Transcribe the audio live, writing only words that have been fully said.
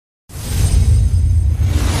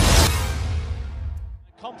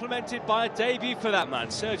supplemented by a debut for that man,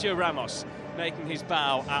 Sergio Ramos, making his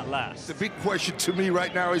bow at last. The big question to me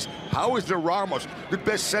right now is, how is the Ramos, the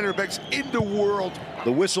best center backs in the world?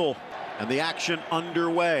 The whistle and the action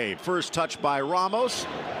underway. First touch by Ramos.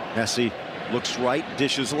 Messi looks right,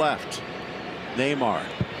 dishes left. Neymar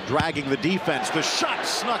dragging the defense. The shot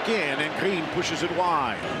snuck in, and Green pushes it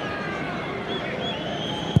wide.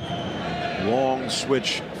 Long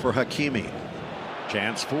switch for Hakimi.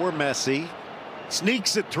 Chance for Messi.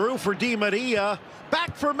 Sneaks it through for Di Maria.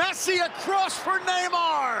 Back for Messi, across for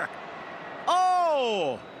Neymar.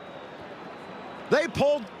 Oh! They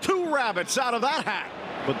pulled two rabbits out of that hat.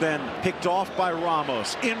 But then picked off by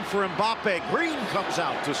Ramos. In for Mbappe. Green comes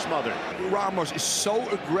out to smother. Ramos is so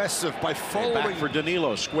aggressive by following. Back for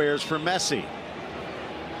Danilo. Squares for Messi.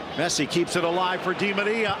 Messi keeps it alive for Di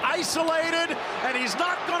Maria. Isolated, and he's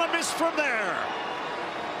not going to miss from there.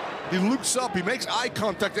 He looks up, he makes eye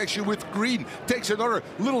contact actually with Green, takes another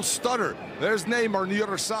little stutter. There's Neymar on the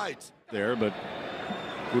other side. There, but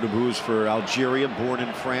Koulibaly for Algeria, born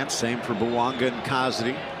in France. Same for Bouanga and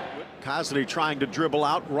Kazri. Kazri trying to dribble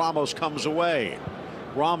out. Ramos comes away.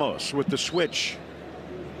 Ramos with the switch.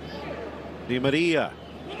 Di Maria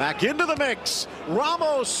back into the mix.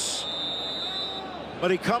 Ramos, but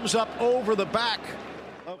he comes up over the back.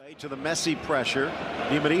 Away to the Messi pressure.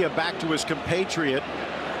 Di Maria back to his compatriot.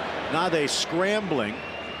 Now they scrambling.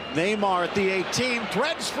 Neymar at the 18,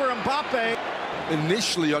 threads for Mbappe.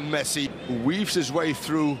 Initially on Messi, who weaves his way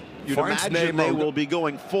through. You'd imagine Neymar. They will be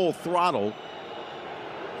going full throttle.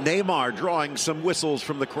 Neymar drawing some whistles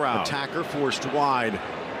from the crowd. Attacker forced wide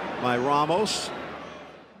by Ramos.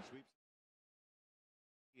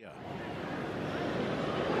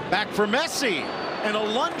 Back for Messi, and a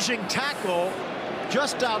lunging tackle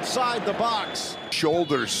just outside the box.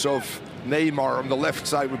 Shoulders of Neymar on the left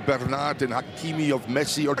side with Bernat, and Hakimi of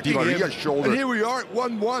Messi or Di Maria's shoulder. And here we are at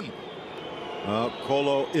 1-1.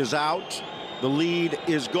 Colo is out. The lead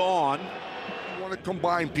is gone. You want to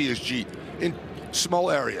combine PSG in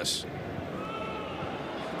small areas.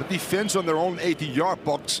 The defense on their own 80-yard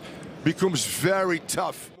box becomes very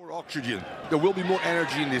tough. More oxygen. There will be more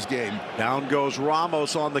energy in this game. Down goes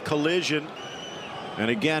Ramos on the collision.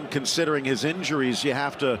 And again, considering his injuries, you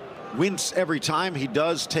have to wince every time he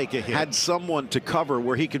does take a hit. Had someone to cover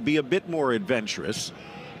where he could be a bit more adventurous.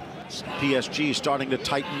 PSG starting to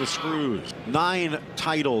tighten the screws. 9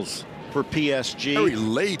 titles for PSG. Very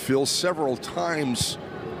late, Phil, several times.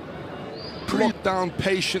 Lock down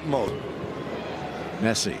patient mode.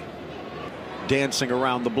 Messi dancing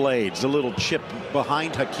around the blades. A little chip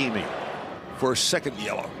behind Hakimi. For a second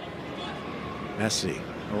yellow. Messi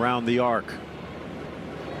around the arc.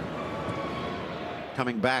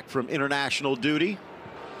 Coming back from international duty.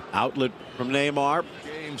 Outlet from Neymar.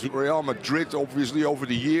 Games with Real Madrid, obviously, over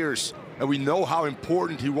the years. And we know how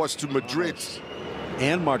important he was to Madrid.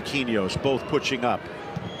 And Marquinhos both pushing up.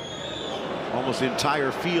 Almost the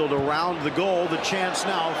entire field around the goal. The chance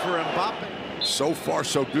now for Mbappe. So far,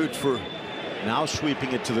 so good for... Now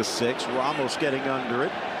sweeping it to the 6. Ramos getting under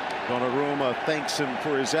it. Donnarumma thanks him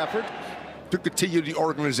for his effort. To continue the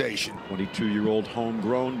organization. 22-year-old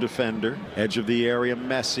homegrown defender. Edge of the area,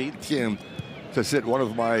 Messi. Yeah, as I said, one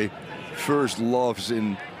of my first loves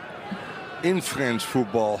in French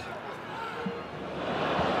football.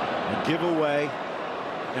 A giveaway.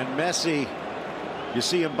 And Messi, you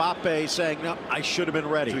see Mbappe saying, no, I should have been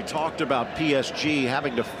ready. We talked about PSG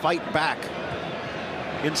having to fight back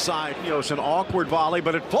inside. You know, it's an awkward volley,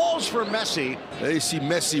 but it falls for Messi. They see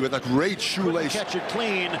Messi with a great shoelace. Catch it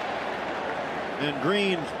clean. And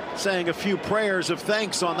Green saying a few prayers of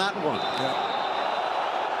thanks on that one. Yeah.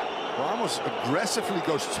 Ramos aggressively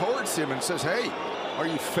goes towards him and says, hey, are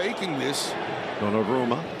you faking this?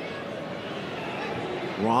 Donnarumma.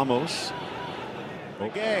 Ramos.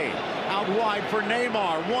 Okay, out wide for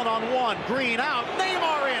Neymar, one-on-one, Green out,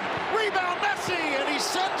 Neymar in, rebound Messi, and he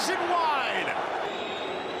sends it wide.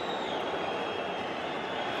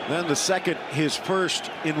 Then the second, his first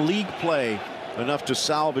in league play, enough to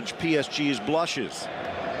salvage PSG's blushes.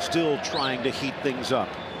 Still trying to heat things up.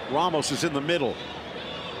 Ramos is in the middle.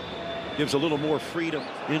 Gives a little more freedom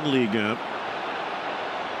in Ligue 1.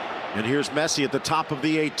 And here's Messi at the top of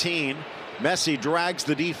the 18. Messi drags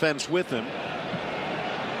the defense with him.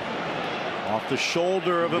 Off the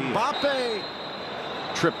shoulder of Mbappe.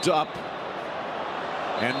 Tripped up.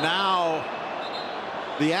 And now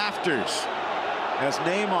the afters as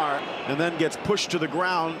Neymar, and then gets pushed to the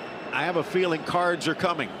ground. I have a feeling cards are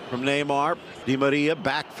coming from Neymar. Di Maria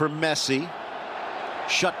back for Messi.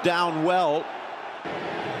 Shut down well.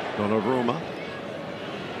 Donnarumma.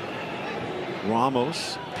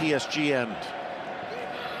 Ramos. PSG end.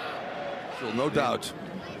 No doubt.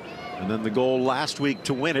 And then the goal last week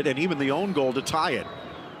to win it, and even the own goal to tie it.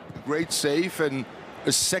 Great save and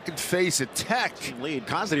a second phase attack. Lead.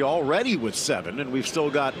 Kazri already with 7, and we've still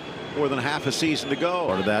got more than half a season to go.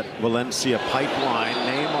 Part of that Valencia pipeline.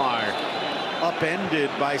 Neymar upended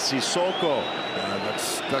by Sissoko.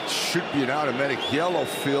 That should be an automatic yellow,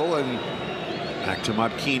 Phil. And back to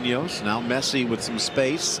Marquinhos. Now Messi with some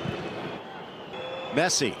space.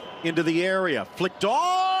 Messi into the area, flicked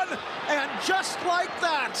on, and just like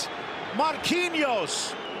that,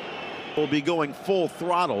 Marquinhos will be going full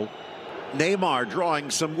throttle. Neymar drawing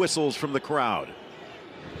some whistles from the crowd.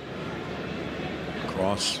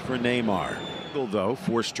 Cross for Neymar, though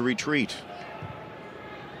forced to retreat.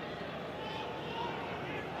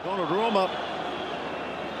 Donnarumma,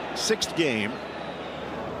 6th game.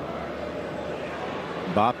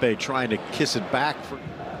 Mbappe trying to kiss it back.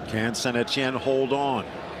 Can Saint-Etienne hold on?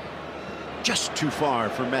 Just too far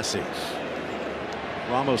for Messi.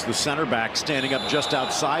 Ramos, the center back, standing up just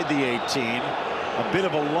outside the 18. A bit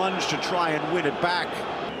of a lunge to try and win it back.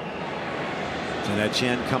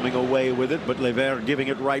 Saint-Etienne coming away with it, but Lever giving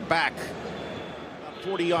it right back. About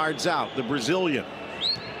 40 yards out, the Brazilian.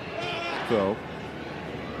 Go.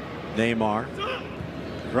 Neymar.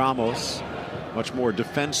 Ramos. Much more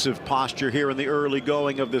defensive posture here in the early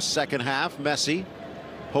going of this second half. Messi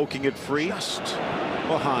poking it free. Just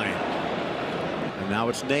behind. And now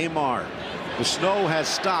it's Neymar. The snow has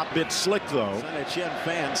stopped. Bit slick though. Saint-Etienne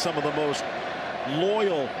fans, some of the most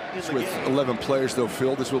loyal in the with game. 11 players though,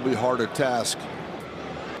 Phil, this will be a harder task.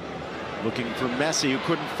 Looking for Messi, who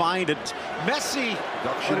couldn't find it. Messi!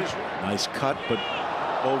 Nice cut, but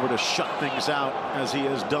over to shut things out as he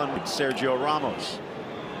has done with Sergio Ramos.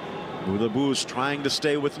 Boudabou's trying to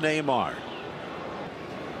stay with Neymar.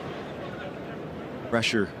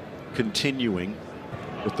 Pressure continuing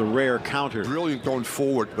with the rare counter. Brilliant going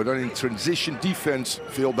forward, but then in transition defense,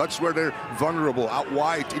 Phil, that's where they're vulnerable, out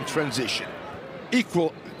wide in transition.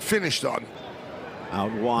 Equal finished on.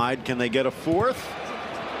 Out wide, can they get a 4th?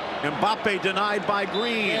 Mbappe denied by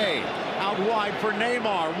Green. Hey. Out wide for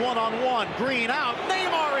Neymar, one-on-one. Green out,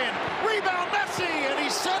 Neymar in. Rebound Messi, and he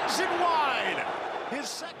sends it wide. His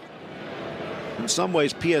second. In some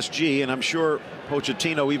ways, PSG, and I'm sure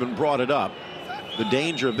Pochettino even brought it up, the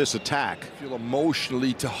danger of this attack. Feel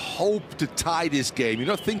emotionally to hope to tie this game. You're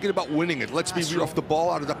not thinking about winning it. Let's be off the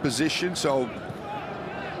ball out of that position. So,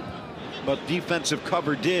 but defensive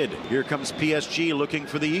cover did. Here comes PSG looking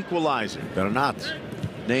for the equalizer. Better not.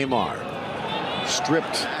 Neymar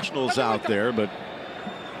stripped. Nationals out there, but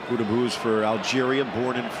Boudabou's for Algeria,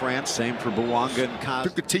 born in France. Same for Bouanga and Kaz. To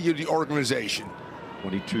continue the organization.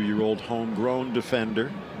 22-year-old homegrown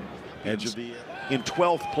defender. Edge of the in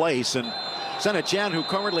 12th place, and Saint-Etienne, who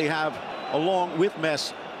currently have, along with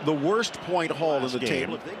Metz, the worst point haul in the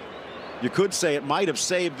table. You could say it might have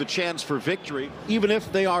saved the chance for victory, even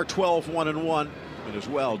if they are 12-1-1. And as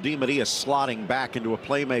well, Di Maria slotting back into a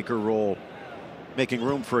playmaker role, making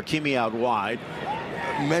room for Hakimi out wide.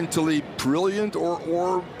 Mentally brilliant,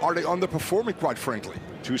 or are they underperforming, quite frankly?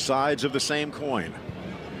 Two sides of the same coin.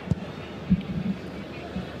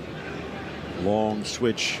 Long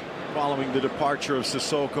switch following the departure of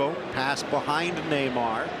Sissoko. Pass behind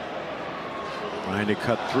Neymar. Trying to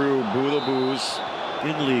cut through Boudabou's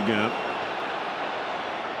in Liga.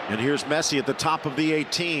 And here's Messi at the top of the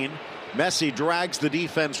 18. Messi drags the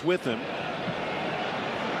defense with him.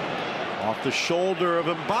 Off the shoulder of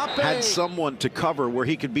Mbappe. Had someone to cover where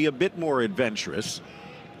he could be a bit more adventurous.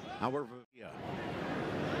 However, yeah.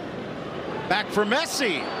 Back for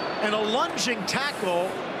Messi. And a lunging tackle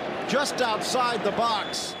just outside the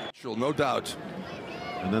box. No doubt.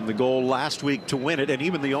 And then the goal last week to win it, and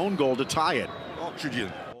even the own goal to tie it.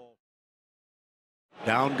 Oxygen.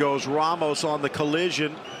 Down goes Ramos on the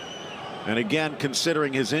collision. And again,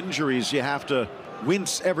 considering his injuries, you have to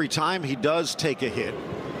wince every time he does take a hit.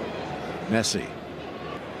 Messi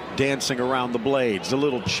dancing around the blades, a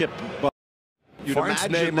little chip. But you'd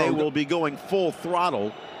imagine they will be going full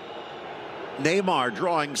throttle. Neymar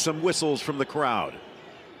drawing some whistles from the crowd.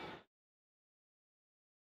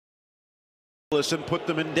 And put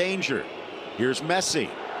them in danger. Here's Messi,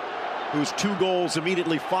 whose 2 goals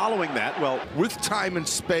immediately following that. Well, with time and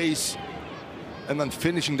space, and then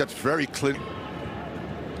finishing that very clean.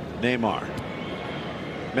 Neymar,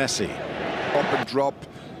 Messi, up and drop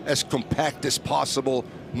as compact as possible,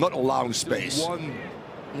 not allowing space. One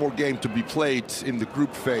more game to be played in the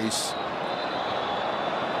group phase.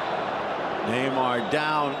 Neymar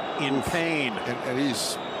down in pain, and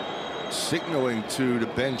he's signaling to the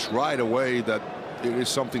bench right away that it is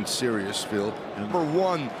something serious, Phil. Number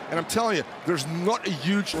 1, and I'm telling you, there's not a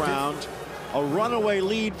huge round. A runaway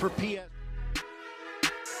lead for PS.